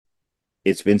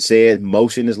It's been said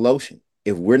motion is lotion.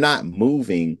 If we're not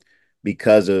moving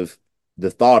because of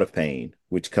the thought of pain,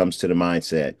 which comes to the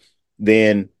mindset,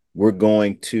 then we're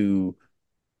going to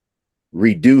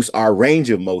reduce our range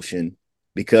of motion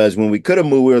because when we could have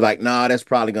moved, we were like, nah, that's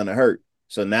probably going to hurt.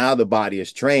 So now the body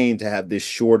is trained to have this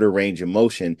shorter range of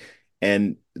motion.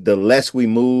 And the less we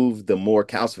move, the more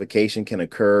calcification can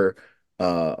occur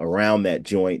around that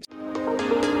joint.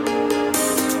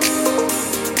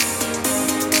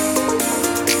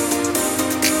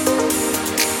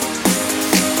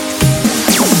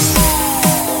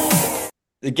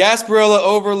 The Gasparilla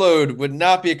overload would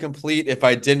not be complete if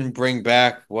I didn't bring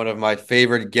back one of my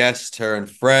favorite guests,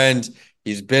 turned friend.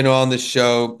 He's been on the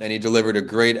show and he delivered a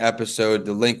great episode.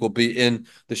 The link will be in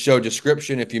the show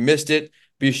description. If you missed it,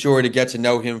 be sure to get to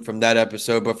know him from that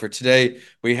episode. But for today,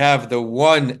 we have the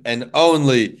one and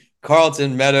only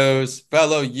Karlton Meadows,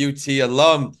 fellow UT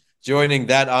alum, joining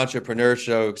that entrepreneur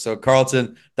show. So,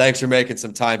 Karlton, thanks for making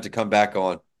some time to come back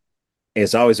on.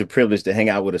 It's always a privilege to hang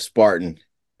out with a Spartan,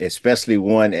 especially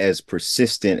one as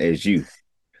persistent as you.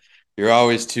 You're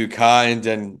always too kind,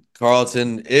 and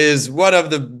Karlton is one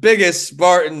of the biggest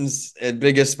Spartans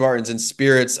in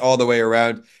spirits all the way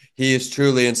around. He is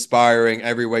truly inspiring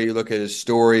every way you look at his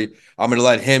story. I'm going to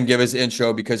let him give his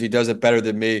intro because he does it better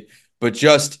than me. But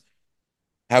just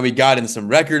how he got in some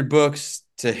record books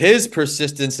to his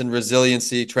persistence and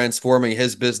resiliency, transforming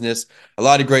his business. A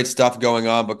lot of great stuff going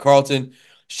on. But Karlton,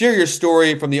 share your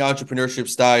story from the entrepreneurship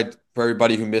side for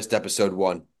everybody who missed episode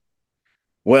one.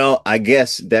 Well, I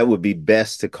guess that would be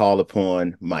best to call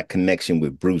upon my connection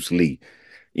with Bruce Lee.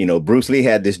 Bruce Lee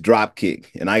had this drop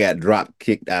kick, and I got drop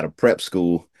kicked out of prep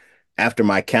school after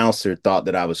my counselor thought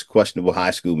that I was questionable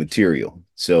high school material.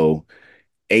 So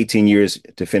 18 years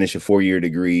to finish a 4-year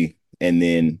degree. And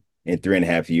then in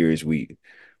 3.5 years, we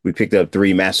picked up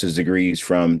 3 master's degrees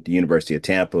from the University of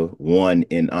Tampa, one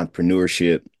in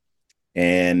entrepreneurship.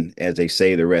 And as they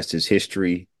say, the rest is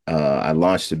history. I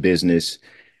launched a business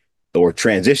or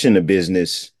transitioned a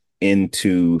business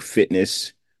into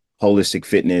fitness, holistic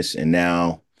fitness, and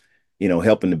now,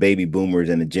 helping the baby boomers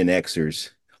and the Gen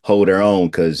Xers hold their own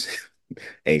because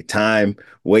hey, time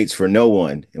waits for no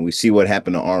one. And we see what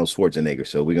happened to Arnold Schwarzenegger.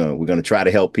 So we're gonna try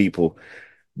to help people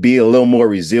be a little more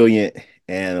resilient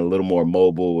and a little more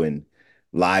mobile and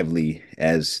lively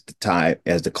as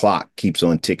the clock keeps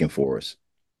on ticking for us.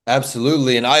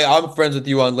 Absolutely. And I'm friends with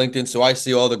you on LinkedIn, so I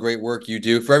see all the great work you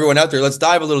do. For everyone out there, let's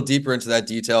dive a little deeper into that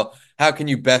detail. How can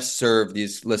you best serve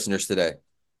these listeners today?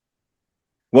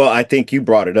 Well, I think you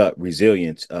brought it up,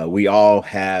 resilience. We all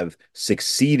have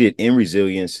succeeded in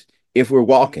resilience if we're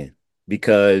walking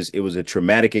because it was a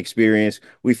traumatic experience.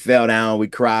 We fell down, we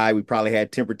cried, we probably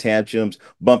had temper tantrums,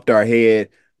 bumped our head,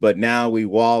 but now we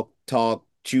walk, talk,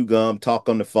 chew gum, talk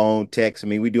on the phone, text. I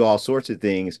mean, we do all sorts of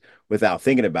things without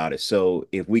thinking about it. So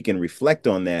if we can reflect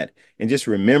on that and just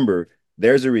remember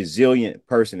there's a resilient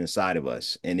person inside of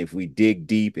us. And if we dig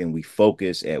deep and we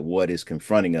focus at what is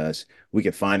confronting us, we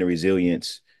can find the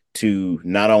resilience to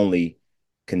not only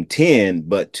contend,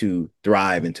 but to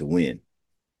thrive and to win.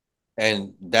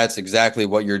 And that's exactly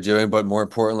what you're doing, but more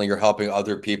importantly, you're helping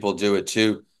other people do it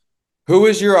too. Who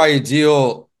is your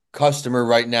ideal customer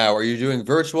right now? Are you doing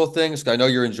virtual things? I know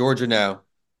you're in Georgia now.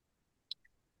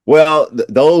 Well,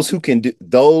 those who can do,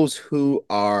 those who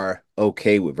are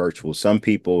okay with virtual. Some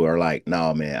people are like,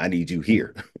 "No, man, I need you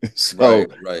here." Right, So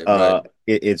right, right.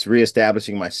 it's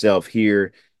reestablishing myself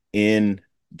here in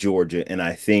Georgia, and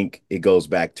I think it goes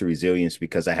back to resilience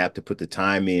because I have to put the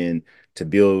time in to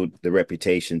build the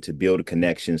reputation, to build the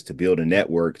connections, to build a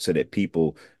network, so that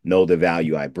people know the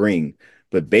value I bring.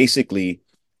 But basically,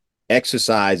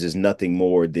 exercise is nothing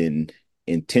more than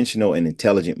intentional and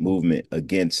intelligent movement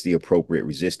against the appropriate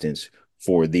resistance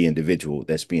for the individual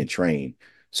that's being trained.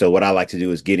 So what I like to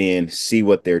do is get in, see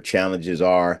what their challenges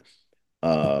are.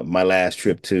 My last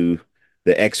trip to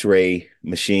the X-ray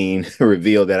machine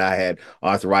revealed that I had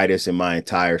arthritis in my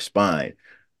entire spine,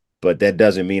 but that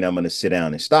doesn't mean I'm going to sit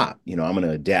down and stop. I'm going to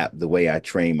adapt the way I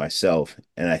train myself.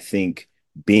 And I think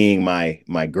being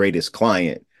my greatest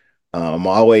client, I'm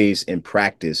always in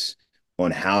practice on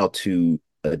how to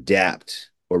adapt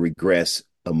or regress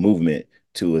a movement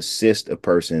to assist a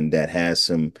person that has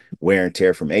some wear and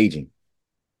tear from aging.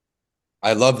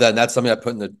 I love that. And that's something I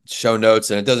put in the show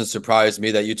notes. And it doesn't surprise me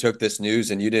that you took this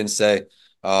news and you didn't say,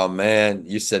 oh man,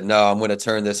 you said, no, I'm going to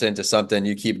turn this into something.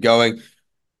 You keep going.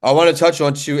 I want to touch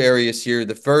on two areas here.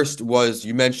 The first was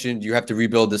you mentioned you have to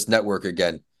rebuild this network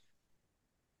again.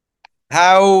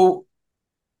 How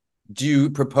do you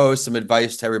propose some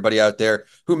advice to everybody out there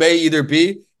who may either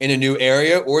be in a new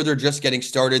area or they're just getting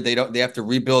started? They have to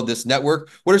rebuild this network.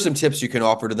 What are some tips you can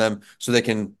offer to them so they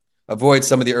can avoid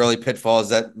some of the early pitfalls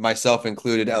that myself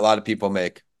included, a lot of people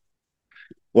make?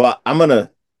 Well, I'm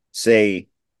gonna say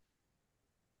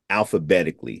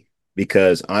alphabetically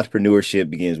because entrepreneurship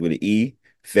begins with an E,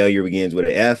 failure begins with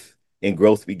an F, and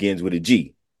growth begins with a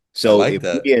G. I So like if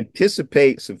that. we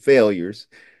anticipate some failures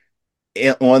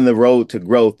on the road to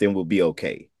growth, then we'll be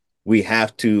okay. We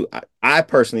have to. I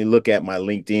personally look at my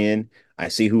LinkedIn. I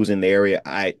see who's in the area.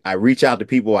 I reach out to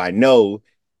people I know.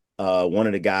 One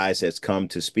of the guys that's come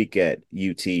to speak at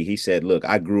UT, he said, "Look,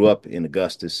 I grew up in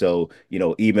Augusta, so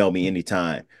email me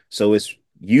anytime." So it's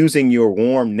using your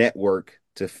warm network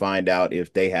to find out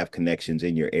if they have connections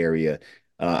in your area.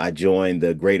 I joined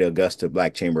the Greater Augusta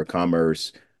Black Chamber of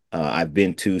Commerce. I've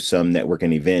been to some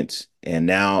networking events, and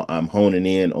now I'm honing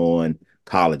in on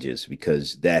colleges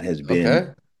because that has been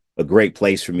Okay. a great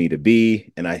place for me to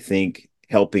be. And I think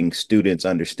helping students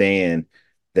understand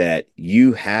that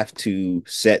you have to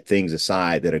set things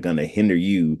aside that are going to hinder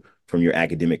you from your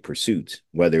academic pursuits,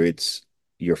 whether it's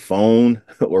your phone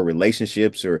or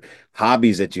relationships or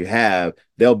hobbies that you have,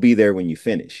 they'll be there when you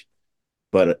finish.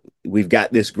 But we've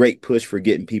got this great push for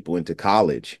getting people into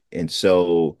college. And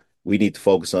so we need to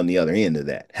focus on the other end of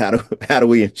that. How do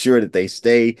we ensure that they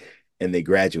stay and they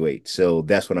graduate? So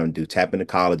that's what I'm gonna do. Tap into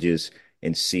colleges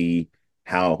and see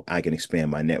how I can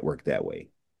expand my network that way.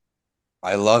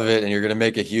 I love it. And you're going to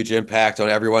make a huge impact on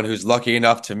everyone who's lucky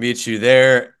enough to meet you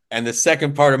there. And the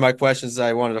second part of my questions that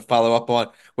I wanted to follow up on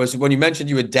was when you mentioned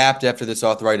you adapt after this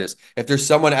arthritis. If there's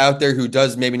someone out there who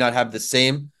does maybe not have the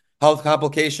same health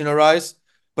complication arise,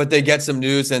 but they get some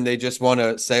news and they just want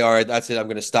to say, all right, that's it, I'm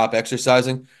going to stop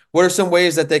exercising. What are some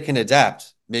ways that they can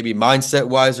adapt? Maybe mindset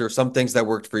wise or some things that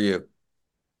worked for you?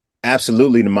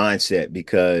 Absolutely the mindset,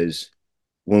 because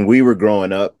when we were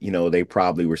growing up, they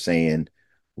probably were saying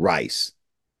rice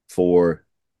for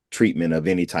treatment of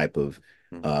any type of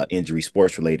Mhm. injury,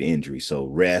 sports related injury. So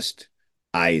rest,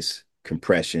 ice,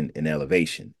 compression, and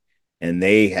elevation. And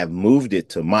they have moved it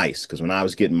to mice because when I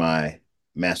was getting my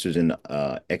master's in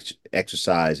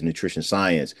exercise and nutrition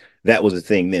science, that was a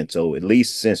thing then. So at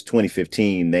least since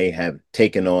 2015, they have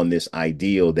taken on this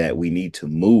ideal that we need to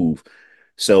move.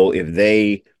 So if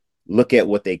they look at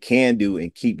what they can do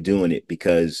and keep doing it,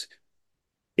 because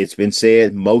it's been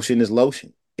said motion is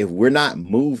lotion. If we're not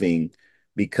moving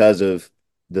because of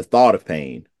the thought of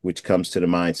pain, which comes to the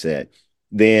mindset,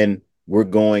 then we're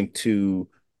going to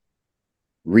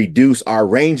reduce our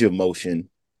range of motion,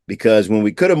 because when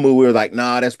we could have moved, we were like,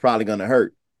 nah, that's probably going to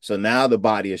hurt. So now the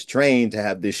body is trained to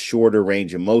have this shorter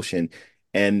range of motion.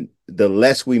 And the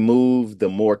less we move, the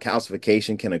more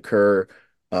calcification can occur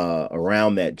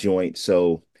around that joint.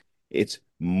 So it's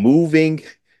moving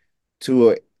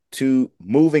to a to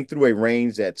moving through a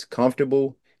range that's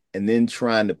comfortable and then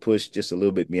trying to push just a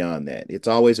little bit beyond that. It's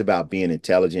always about being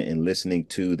intelligent and listening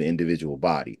to the individual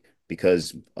body,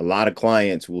 because a lot of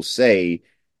clients will say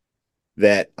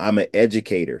that I'm an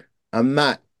educator. I'm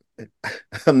not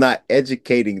I'm not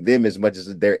educating them as much as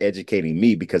they're educating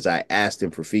me, because I asked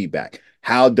them for feedback.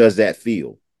 How does that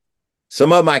feel?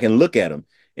 Some of them I can look at them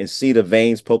and see the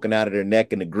veins poking out of their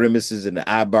neck and the grimaces and the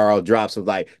eyebrow drops of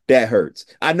like, that hurts.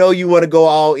 I know you want to go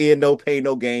all in, no pain,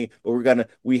 no gain, but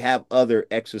we have other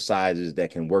exercises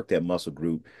that can work that muscle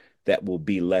group that will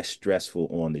be less stressful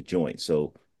on the joint.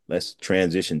 So let's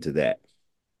transition to that.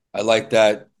 I like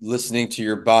that listening to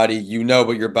your body. You know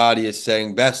what your body is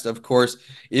saying best. Of course,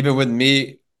 even with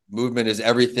me, movement is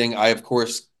everything. I, of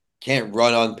course, can't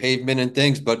run on pavement and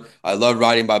things, but I love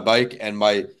riding my bike and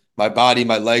my body,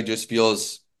 my leg just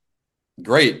feels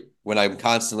great when I'm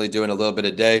constantly doing a little bit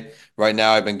a day. Right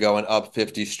now, I've been going up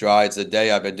 50 strides a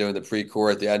day. I've been doing the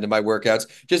pre-core at the end of my workouts,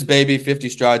 just baby 50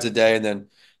 strides a day, and then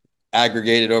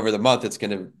aggregated over the month, it's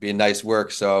going to be a nice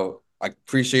work. So I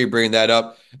appreciate you bringing that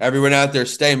up. Everyone out there,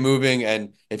 stay moving.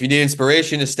 And if you need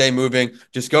inspiration to stay moving,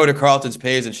 just go to Karlton's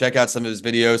page and check out some of his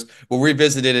videos. We'll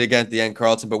revisit it again at the end,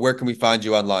 Karlton, but where can we find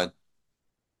you online?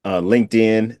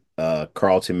 LinkedIn,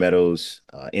 Karlton Meadows,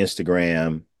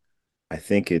 Instagram. I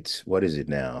think it's, what is it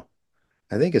now?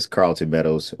 I think it's Karlton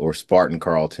Meadows or Spartan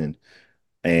Karlton.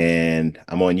 And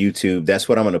I'm on YouTube. That's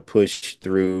what I'm going to push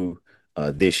through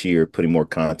this year, putting more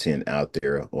content out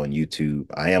there on YouTube.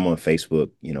 I am on Facebook,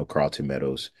 Karlton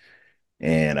Meadows.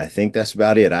 And I think that's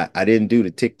about it. I didn't do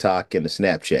the TikTok and the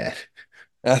Snapchat.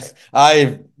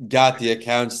 I've got the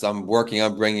accounts. I'm working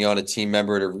on bringing on a team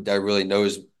member that really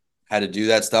knows how to do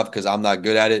that stuff because I'm not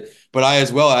good at it. But I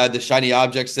as well, I had the shiny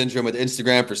object syndrome with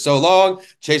Instagram for so long,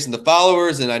 chasing the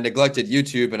followers, and I neglected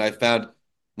YouTube. And I found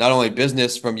not only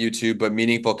business from YouTube, but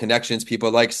meaningful connections. People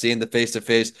like seeing the face to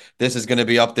face. This is going to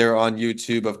be up there on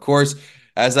YouTube, of course.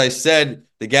 As I said,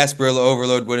 the Gasparilla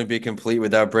overload wouldn't be complete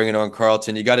without bringing on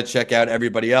Karlton. You got to check out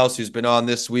everybody else who's been on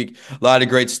this week. A lot of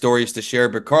great stories to share.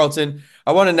 But Karlton,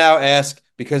 I want to now ask,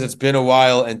 because it's been a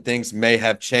while and things may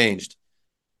have changed.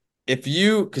 If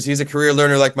you, because he's a career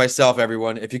learner like myself,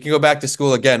 everyone, if you can go back to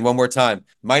school again one more time,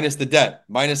 minus the debt,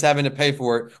 minus having to pay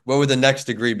for it, what would the next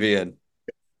degree be in?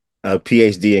 A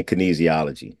PhD in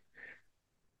kinesiology.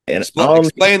 And only,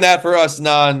 Explain that for us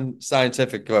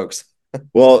non-scientific folks.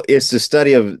 well, it's the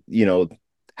study of,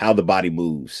 how the body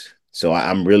moves. So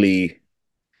I'm really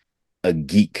a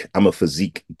geek. I'm a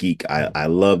physique geek. I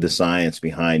love the science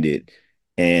behind it.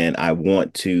 And I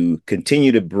want to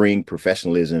continue to bring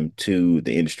professionalism to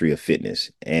the industry of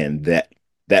fitness. And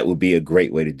that would be a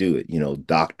great way to do it.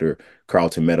 Dr.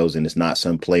 Karlton Meadows, and it's not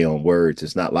some play on words.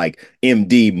 It's not like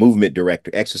MD, movement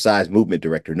director, exercise movement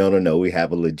director. No, no, no. We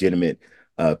have a legitimate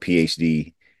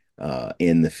PhD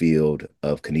in the field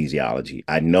of kinesiology.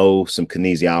 I know some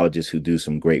kinesiologists who do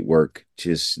some great work,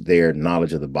 just their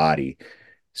knowledge of the body,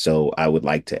 so I would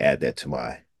like to add that to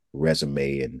my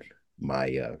resume and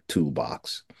my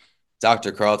toolbox.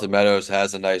 Dr. Karlton Meadows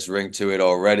has a nice ring to it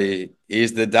already.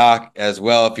 He's the doc as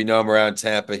well. If you know him around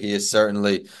Tampa, he is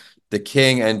certainly the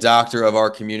king and doctor of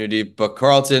our community. But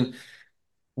Karlton,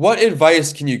 what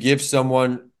advice can you give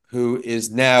someone who is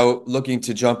now looking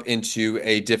to jump into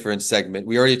a different segment?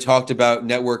 We already talked about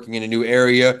networking in a new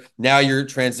area. Now you're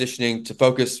transitioning to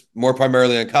focus more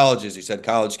primarily on colleges. You said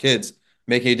college kids,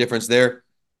 making a difference there.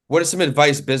 What is some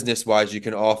advice business wise you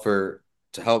can offer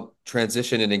to help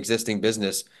transition an existing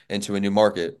business into a new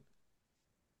market?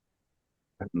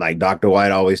 Like Dr.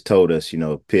 White always told us,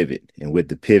 pivot. And with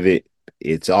the pivot,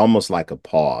 it's almost like a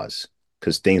pause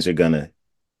because things are going to,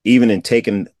 even in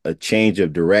taking a change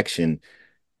of direction,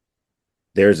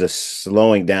 there's a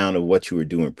slowing down of what you were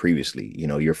doing previously.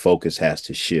 Your focus has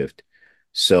to shift.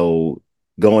 So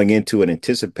going into it,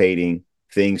 anticipating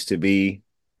things to be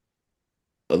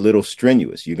a little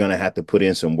strenuous. You're going to have to put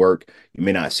in some work. You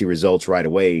may not see results right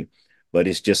away, but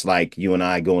it's just like you and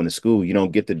I going to school. You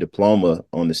don't get the diploma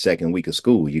on the second week of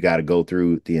school. You got to go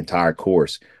through the entire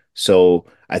course. So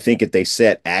I think if they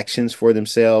set actions for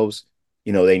themselves,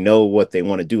 they know what they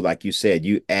want to do. Like you said,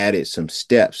 you added some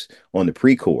steps on the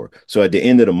pre-core. So at the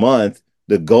end of the month,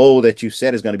 the goal that you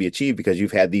set is going to be achieved because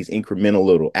you've had these incremental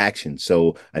little actions.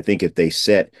 So I think if they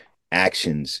set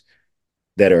actions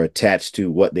that are attached to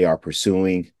what they are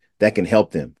pursuing, that can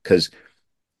help them. Because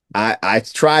I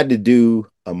tried to do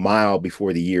a mile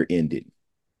before the year ended.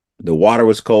 The water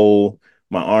was cold.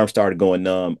 My arm started going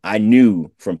numb. I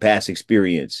knew from past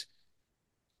experience,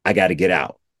 I got to get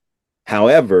out.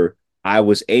 However, I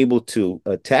was able to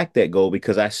attack that goal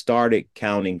because I started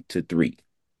counting to three.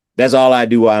 That's all I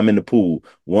do while I'm in the pool.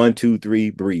 1, 2, 3,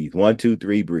 breathe. 1, 2,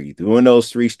 3, breathe. Doing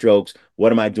those three strokes,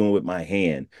 what am I doing with my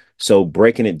hand? So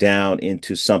breaking it down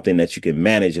into something that you can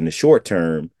manage in the short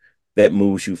term that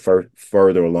moves you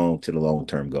further along to the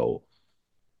long-term goal.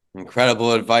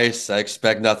 Incredible advice. I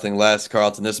expect nothing less,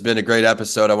 Karlton. This has been a great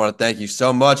episode. I want to thank you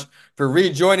so much for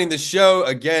rejoining the show.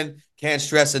 Again, can't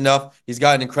stress enough. He's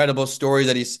got an incredible story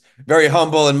that he's very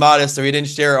humble and modest, so he didn't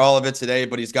share all of it today,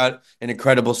 but he's got an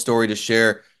incredible story to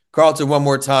share. Karlton, one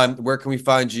more time, where can we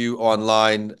find you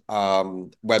online,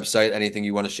 website, anything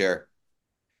you want to share?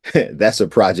 That's a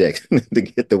project to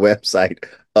get the website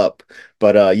up.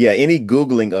 But yeah, any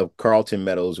Googling of Karlton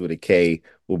Meadows with a K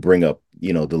will bring up, the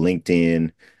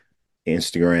LinkedIn,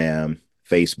 Instagram,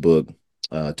 Facebook,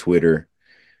 Twitter.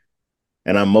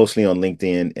 And I'm mostly on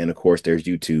LinkedIn. And of course, there's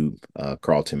YouTube,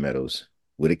 Karlton Meadows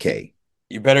with a K.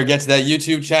 You better get to that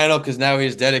YouTube channel because now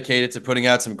he's dedicated to putting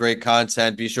out some great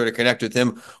content. Be sure to connect with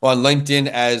him on LinkedIn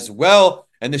as well.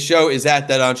 And the show is at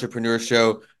That Entrepreneur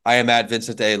Show. I am at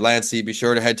Vincent A. Lancy. Be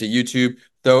sure to head to YouTube,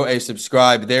 throw a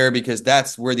subscribe there because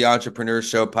that's where the Entrepreneur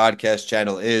Show podcast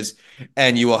channel is.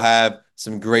 And you will have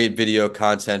some great video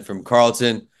content from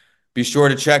Karlton. Be sure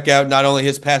to check out not only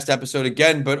his past episode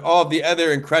again, but all of the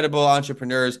other incredible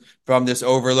entrepreneurs from this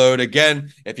overload.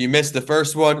 Again, if you missed the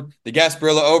first one, the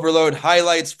Gasparilla Overload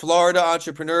highlights Florida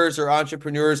entrepreneurs or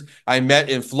entrepreneurs I met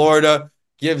in Florida,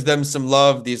 gives them some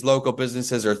love. These local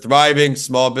businesses are thriving,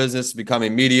 small business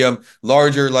becoming medium,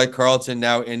 larger like Karlton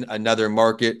now in another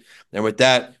market. And with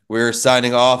that, we're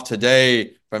signing off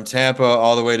today from Tampa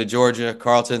all the way to Georgia.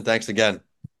 Karlton, thanks again.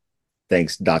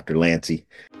 Thanks, Dr. Lancy.